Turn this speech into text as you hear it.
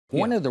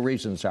One of the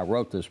reasons I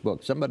wrote this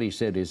book, somebody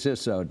said, is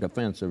this a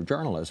defense of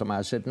journalism?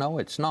 I said, no,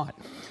 it's not.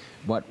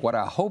 But what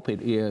I hope it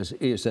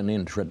is an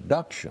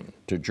introduction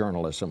to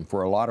journalism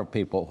for a lot of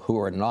people who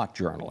are not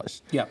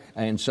journalists. Yeah.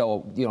 And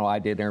so, you know, I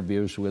did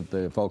interviews with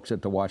the folks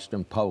at the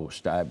Washington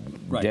Post. I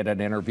did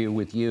an interview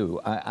with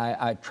you.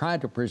 I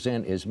tried to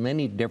present as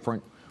many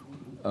different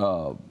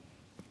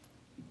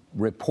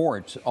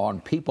reports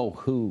on people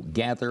who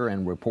gather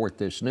and report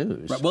this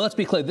news. Right. Well, let's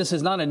be clear. This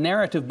is not a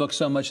narrative book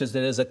so much as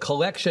it is a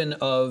collection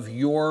of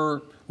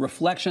your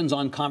reflections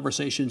on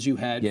conversations you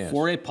had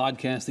for a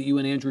podcast that you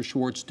and Andrew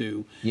Schwartz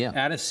do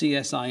at a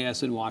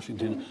CSIS in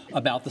Washington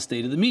about the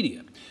state of the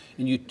media.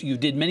 And you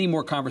did many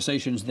more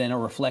conversations than are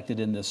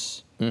reflected in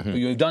this.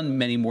 You've done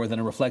many more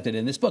than are reflected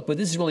in this book, but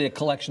this is really a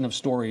collection of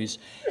stories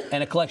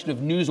and a collection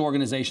of news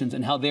organizations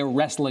and how they're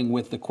wrestling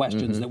with the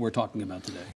questions that we're talking about today.